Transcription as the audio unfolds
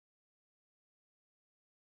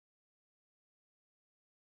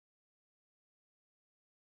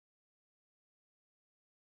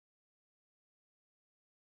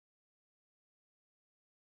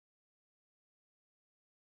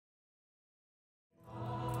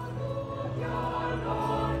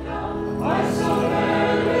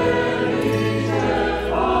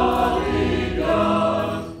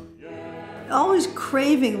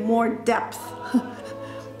craving more depth,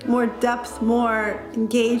 more depth, more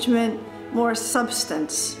engagement, more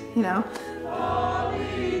substance, you know.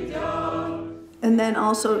 And then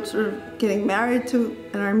also sort of getting married to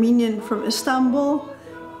an Armenian from Istanbul,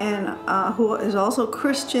 and who is also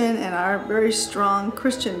Christian, and our very strong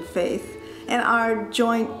Christian faith, and our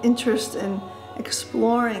joint interest in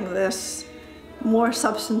exploring this more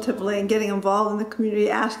substantively and getting involved in the community,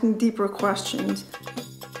 asking deeper questions.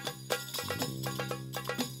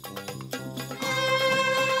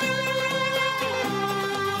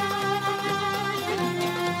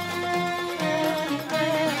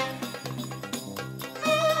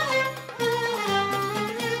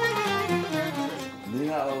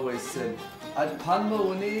 Always said, "At Panma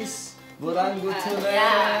unis, Burangutunes."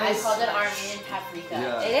 Yeah, I called it Armenian paprika.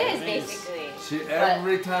 Yeah. It is basically.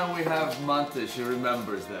 Every time we have manta, she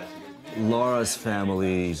remembers that. Laura's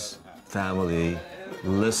family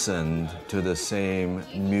listened to the same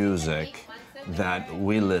music that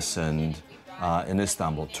we listened in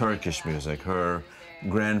Istanbul, Turkish music. Her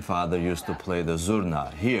grandfather used to play the zurna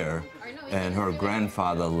here, and her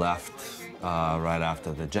grandfather left right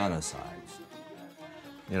after the genocide.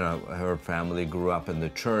 You know, her family grew up in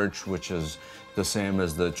the church, which is the same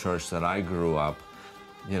as the church that I grew up.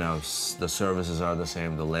 You know, the services are the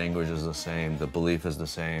same, the language is the same, the belief is the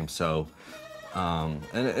same. So,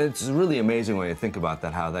 and it's really amazing when you think about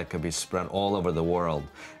that, how that could be spread all over the world.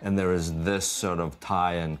 And there is this sort of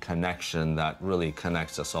tie and connection that really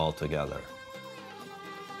connects us all together.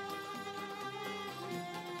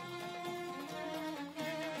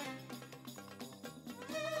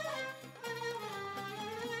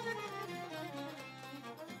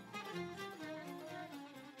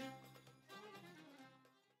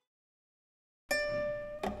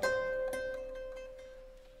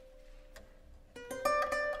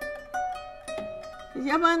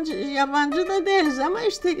 Yabancı da değiliz ama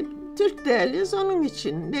işte Türk değiliz onun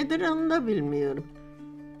için. Nedir onu da bilmiyorum.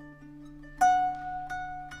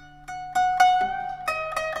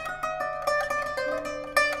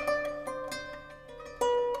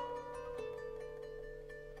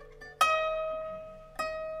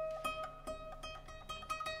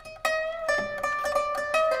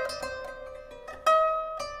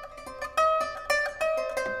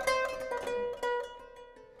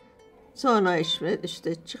 Sonra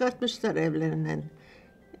işte çıkartmışlar evlerinden.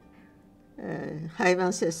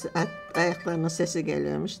 Hayvan sesi, ayaklarının sesi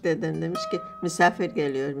geliyormuş. Dedem demiş ki misafir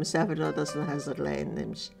geliyor, misafir odasını hazırlayın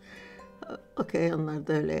demiş. Okey, onlar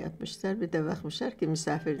da öyle yapmışlar. Bir de bakmışlar ki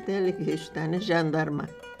misafir değil, 2-3 tane jandarma.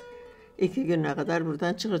 2 güne kadar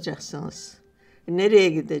buradan çıkacaksınız. Nereye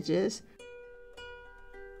gideceğiz?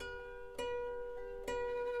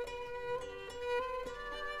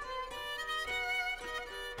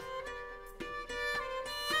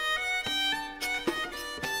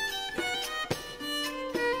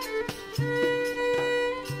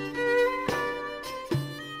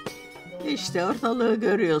 İşte ortalığı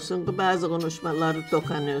görüyorsun, bazı konuşmaları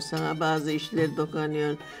dokanıyor sana, bazı işler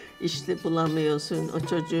dokanıyor, işte bulamıyorsun, o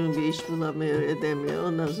çocuğun bir iş bulamıyor, edemiyor.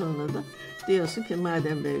 Ondan sonra da diyorsun ki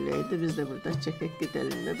madem böyleydi biz de buradan çekip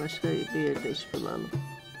gidelim de başka bir yerde iş bulalım.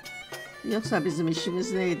 Yoksa bizim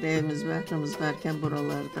işimiz neydi, evimiz barkımız varken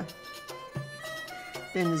buralarda?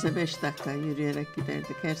 Denize 5 dakika yürüyerek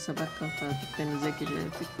giderdik, her sabah kalkardık, denize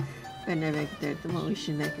girerdik. Ben eve giderdim, o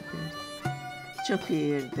işine giderdi. Çok iyi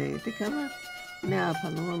yerdeydik ama ne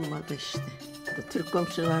yapalım olmadı işte. Türk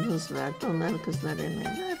komşularımız vardı, onların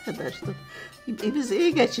kızlarıyla arkadaştık. Biz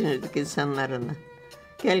iyi geçinirdik insanlarına.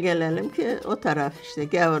 Gelelim ki o taraf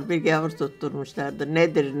işte bir gavur tutturmuşlardı.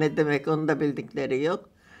 Nedir, ne demek onu da bildikleri yok.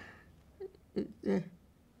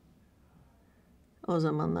 O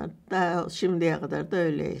zamanlar daha şimdiye kadar da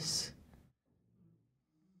öyleyiz.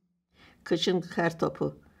 Kışın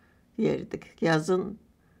kartopu yerdik, yazın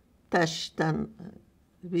taştan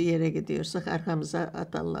bir yere gidiyorsak arkamıza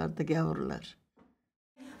atarlardı gavurlar.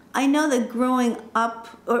 I know that growing up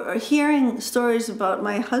or hearing stories about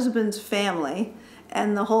my husband's family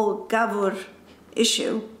and the whole gavur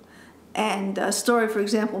issue, and a story, for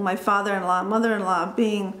example, my father-in-law, mother-in-law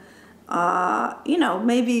being, you know,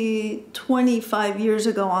 maybe 25 years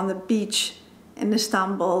ago on the beach in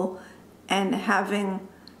Istanbul and having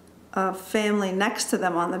a family next to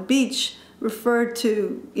them on the beach referred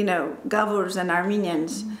to, you know, gavurs and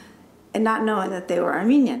Armenians, and not knowing that they were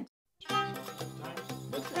Armenian. I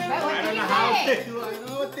don't know how they do. I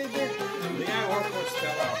know what they did. The guy worked for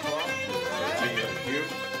Stella beer.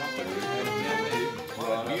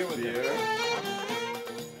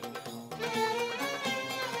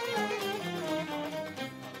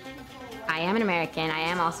 I am an American, I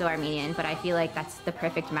am also Armenian, but I feel like that's the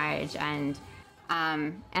perfect marriage, and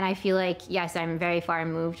And I feel like, yes, I'm very far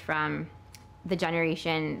removed from the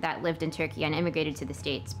generation that lived in Turkey and immigrated to the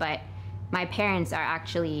States, but my parents are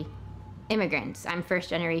actually immigrants. I'm first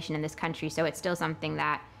generation in this country, so it's still something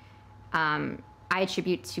that I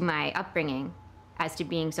attribute to my upbringing as to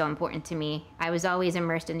being so important to me. I was always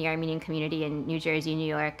immersed in the Armenian community in New Jersey, New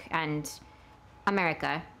York, and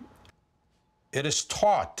America. It is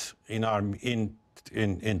taught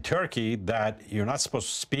in Turkey that you're not supposed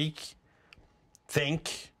to speak,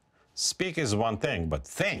 think. Speak is one thing, but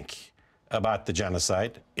think about the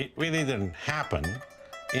genocide. It really didn't happen.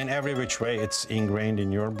 In every which way, it's ingrained in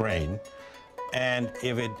your brain. And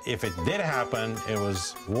if it did happen, it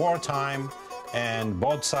was wartime, and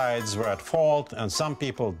both sides were at fault, and some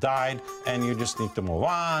people died, and you just need to move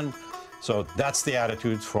on. So that's the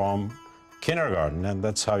attitude from kindergarten, and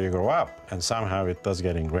that's how you grow up. And somehow it does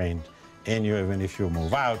get ingrained in you. Even if you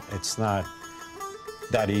move out, it's not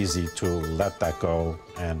that easy to let that go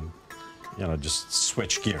and, you know, just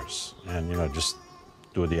switch gears and, you know, just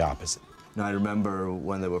do the opposite. Now, I remember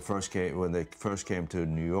when they first came to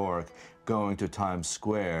New York, going to Times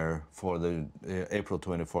Square for the April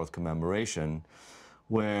 24th commemoration,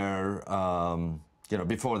 where, you know,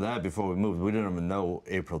 before we moved, we didn't even know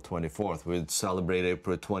April 24th. We'd celebrate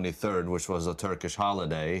April 23rd, which was a Turkish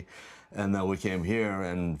holiday. And then we came here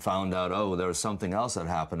and found out, oh, there was something else that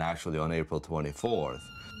happened actually on April 24th.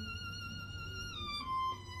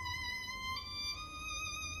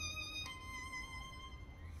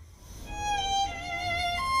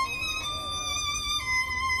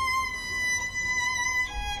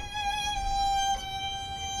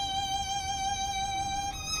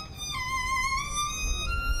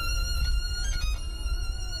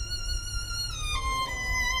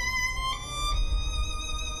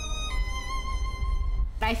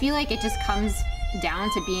 I feel like it just comes down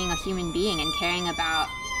to being a human being and caring about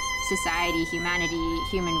society, humanity,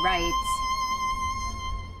 human rights.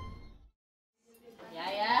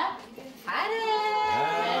 Yeah.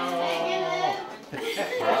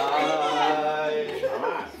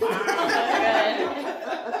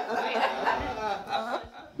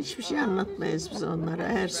 Hiçbir şey anlatmayız biz onlara.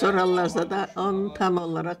 Eğer sorarlarsa da onu tam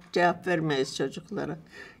olarak cevap vermeyiz çocuklara.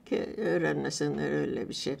 Ki öğrenmesinler öyle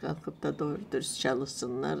bir şey, kalkıp da doğru dürüst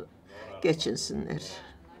çalışsınlar, geçinsinler.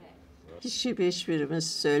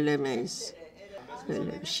 Hiçbirimiz söylemeyiz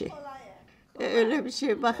öyle bir şey. Öyle bir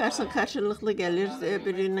şey bakarsın karşılıklı gelir,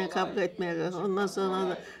 öbürüne kavga etmeye kalkar. Ondan sonra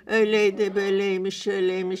da öyleydi, böyleymiş,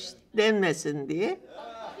 şöyleymiş denmesin diye.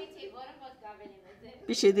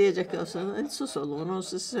 Bir şey diyecek olsa sus olun, onu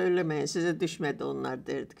siz söylemeyin, size düşmedi onlar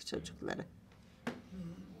derdik çocuklara.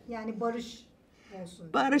 Yani barış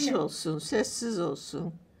olsun. Barış olsun, sessiz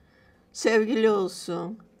olsun, sevgili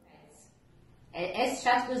olsun. Es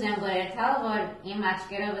շատ կուզեմ որ երթալ որ իմ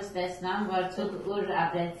աչքերովս տեսնամ որ ցուկ ուր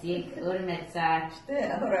ապրեցիք ուր մեծար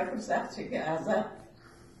Bırakırsak çünkü azap.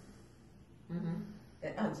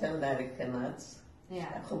 Antenleri kınat,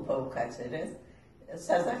 kumpav kaçırır,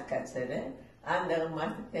 sazak kaçırır.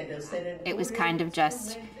 It was kind of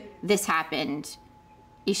just, this happened.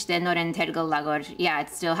 İşte noren tergolagor. Yeah,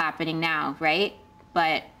 it's still happening now, right?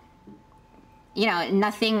 But, you know,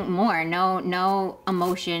 nothing more. No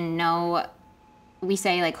emotion, no. We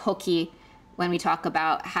say like hoki when we talk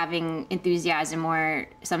about having enthusiasm or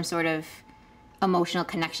some sort of emotional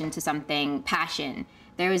connection to something, passion.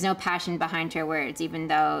 There was no passion behind her words, even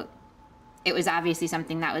though it was obviously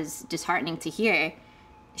something that was disheartening to hear.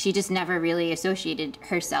 She just never really associated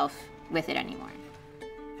herself with it anymore.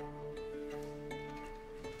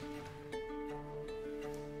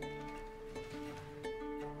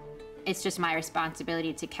 It's just my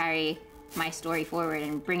responsibility to carry my story forward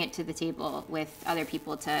and bring it to the table with other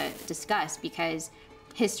people to discuss, because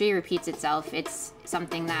history repeats itself. It's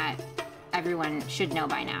something that everyone should know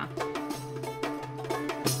by now.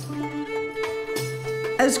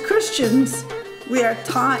 As Christians, we are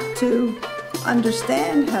taught to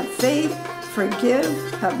understand, have faith,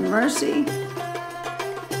 forgive, have mercy,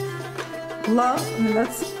 love. I mean,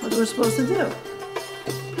 that's what we're supposed to do.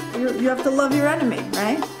 You have to love your enemy,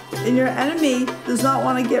 right? And your enemy does not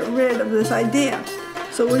want to get rid of this idea.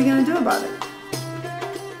 So what are you going to do about it?